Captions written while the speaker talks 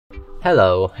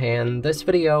Hello, in this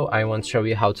video I want to show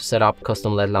you how to set up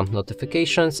custom LED lamp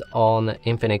notifications on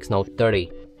Infinix Note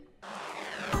 30.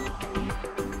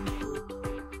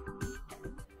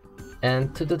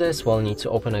 And to do this, we'll need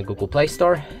to open a Google Play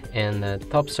Store. In the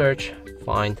top search,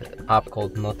 find an app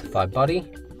called Notify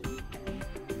Buddy.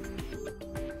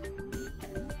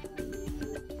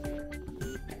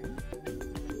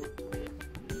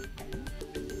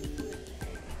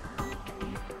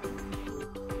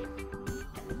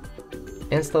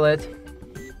 Install it.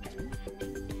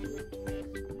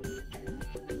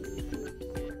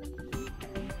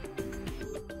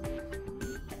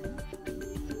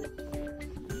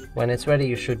 When it's ready,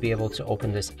 you should be able to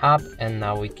open this app, and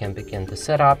now we can begin the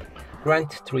setup.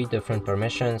 Grant 3 different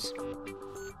permissions.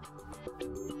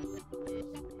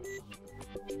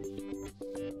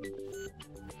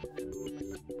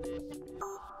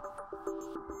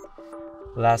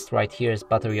 Last right here is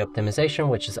battery optimization,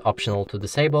 which is optional to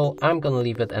disable. I'm gonna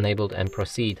leave it enabled and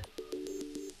proceed.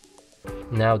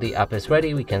 Now the app is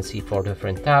ready. We can see 4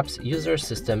 different tabs: user,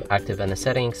 system, active, and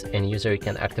settings. In user, you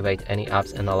can activate any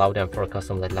apps and allow them for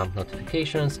custom LED lamp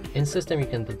notifications. In system, you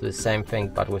can do the same thing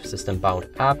but with system bound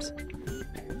apps.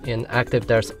 In active,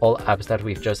 there's all apps that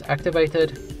we've just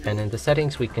activated, and in the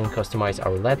settings we can customize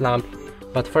our LED lamp.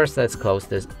 But first, let's close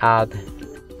this ad.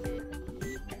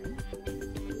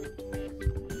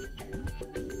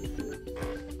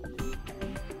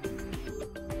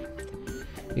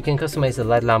 You can customize the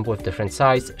LED lamp with different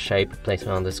size, shape,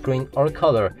 placement on the screen, or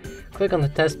color. Click on the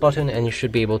test button and you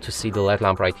should be able to see the LED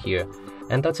lamp right here.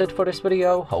 And that's it for this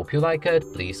video. Hope you like it.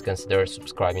 Please consider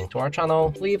subscribing to our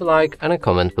channel, leave a like and a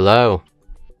comment below.